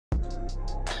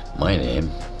My name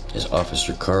is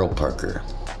Officer Carl Parker,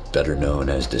 better known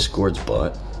as Discord's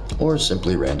bot, or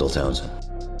simply Randall Townsend.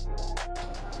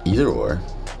 Either or,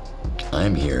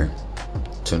 I'm here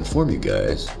to inform you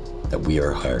guys that we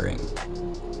are hiring.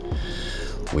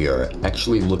 We are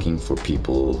actually looking for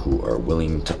people who are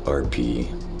willing to RP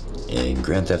in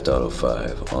Grand Theft Auto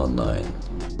 5 online.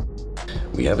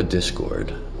 We have a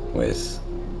Discord with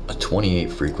a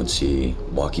 28 frequency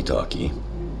walkie-talkie.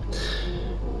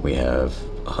 We have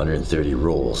 130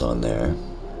 roles on there.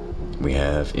 We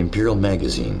have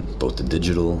Emperial-Magazine, both the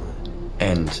digital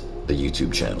and the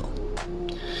YouTube channel.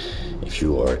 If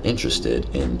you are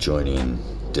interested in joining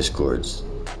Discord's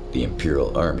the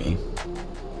Emperial-Army,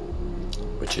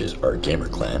 which is our gamer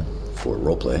clan for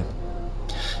roleplay,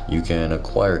 you can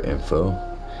acquire info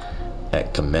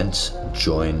at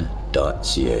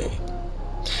commencejoin.ca.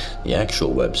 The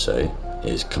actual website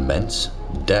is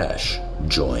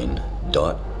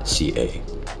commence-join.ca.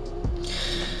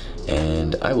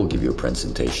 And I will give you a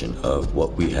presentation of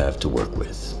what we have to work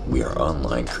with. We are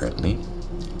online currently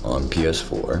on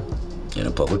PS4 in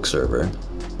a public server,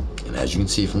 and as you can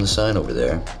see from the sign over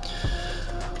there,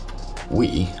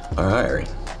 we are hiring.